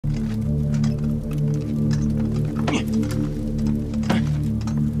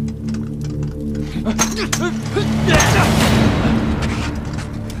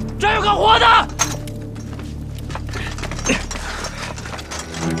这有个活的！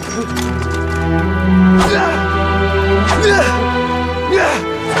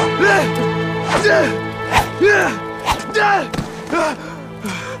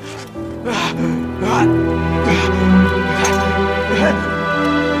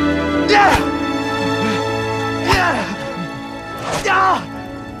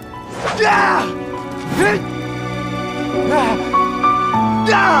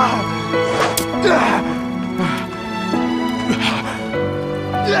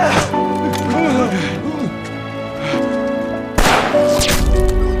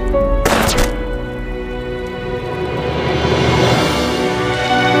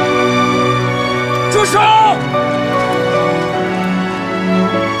住手！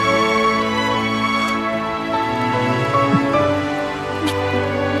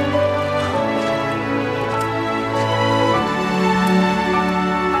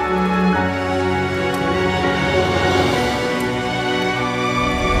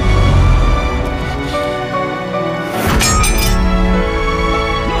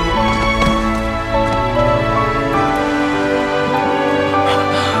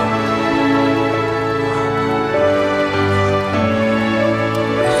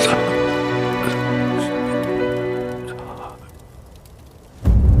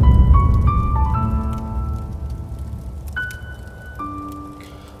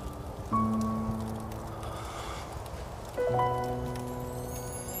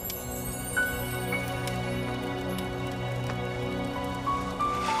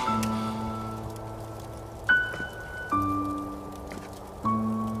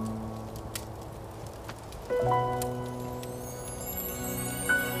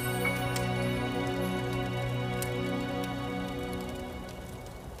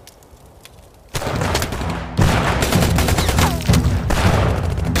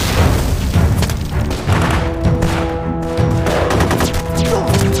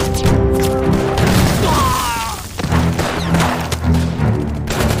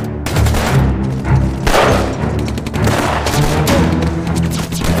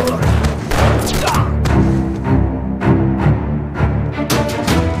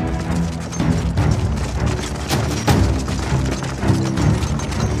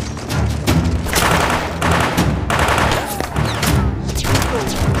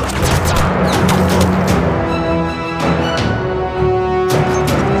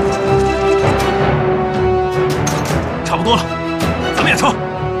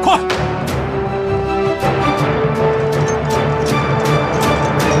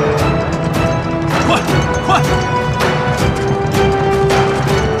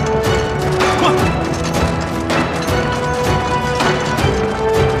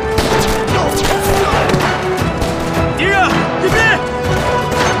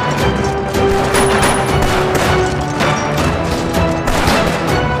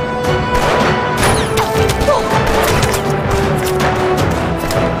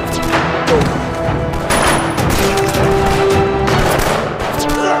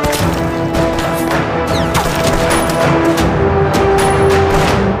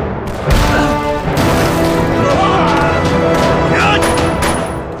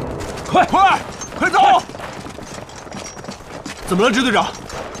怎么了，支队长？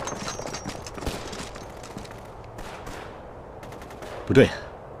不对，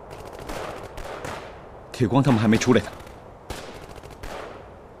铁光他们还没出来呢。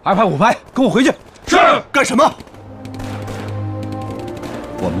2排5排，跟我回去。是。干什么？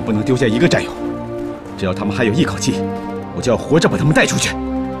我们不能丢下一个战友，只要他们还有一口气，我就要活着把他们带出去。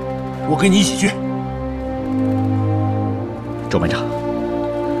我跟你一起去。周班长，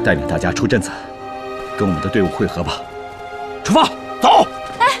带领大家出镇子，跟我们的队伍会合吧。 出发，走！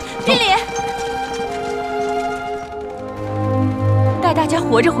哎，经理，带大家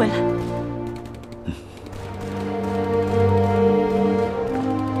活着回来。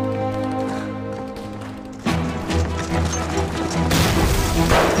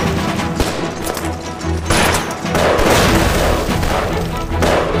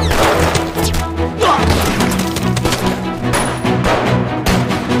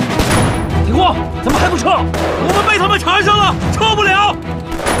铁光，怎么还不撤？我们被他们缠上了，撤不了。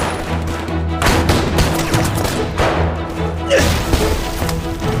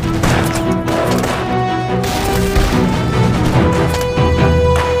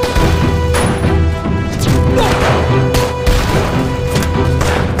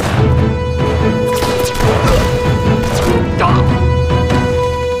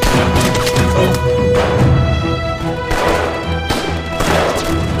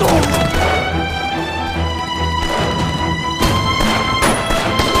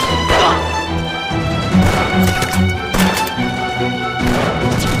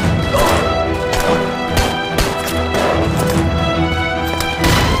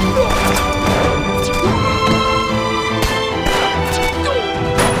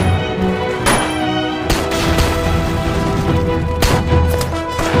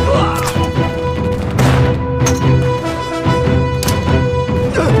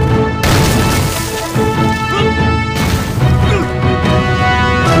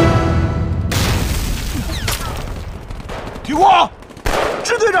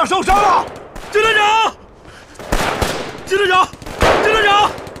受伤了，支队长，支队长，支队长，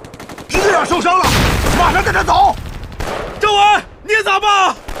支队长受伤了，马上带他走。政委，你咋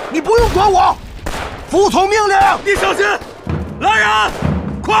办？你不用管我，服从命令。你小心，来人，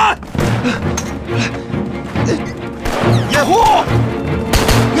快！掩护，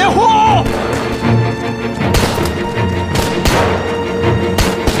掩护！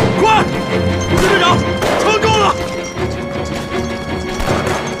快，支队长，撑住了！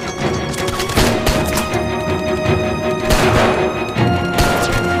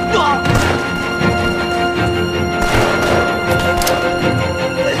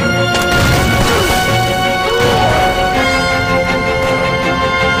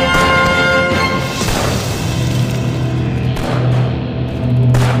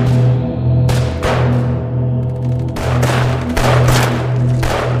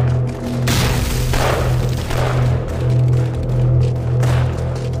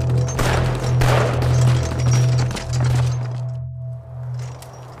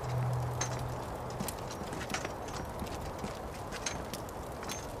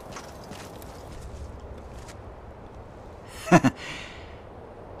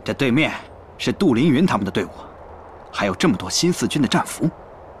 这对面是杜凌云他们的队伍，还有这么多新四军的战俘。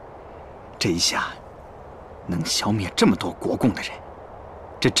这一下能消灭这么多国共的人，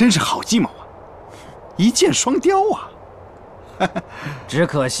这真是好计谋啊！一箭双雕啊！只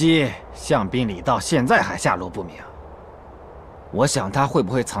可惜向兵里到现在还下落不明。我想他会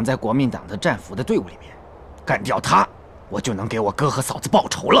不会藏在国民党的战俘的队伍里面？干掉他，我就能给我哥和嫂子报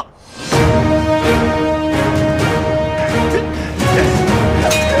仇了。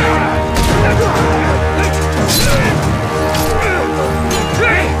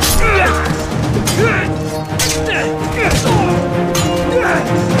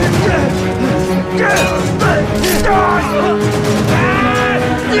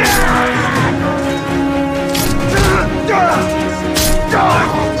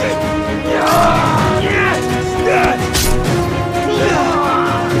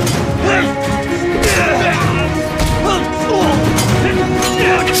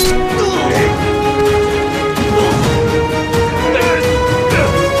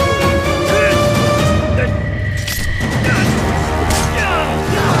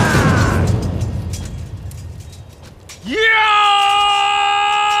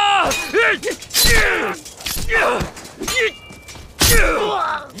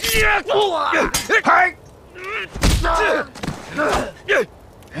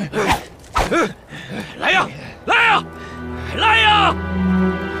 来呀，来呀，来呀！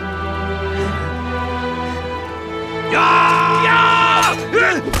呀呀！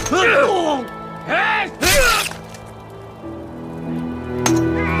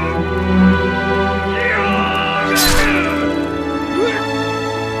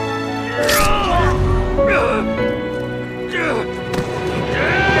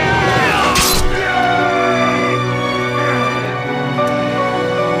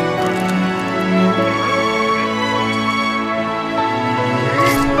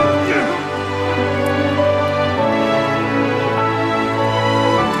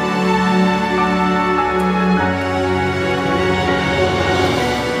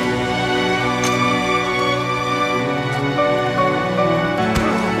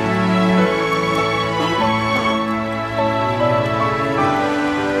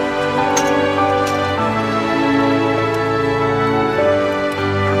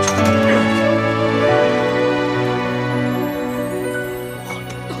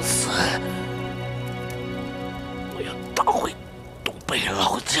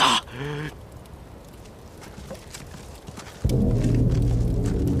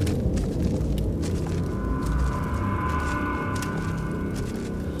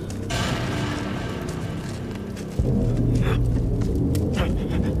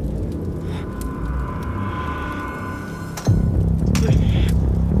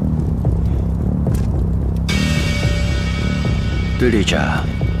队里长，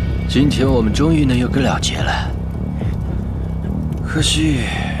今天我们终于能有个了结了。可惜，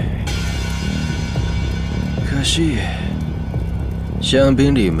香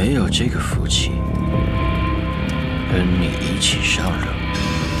槟里没有这个福气。跟你一起上路。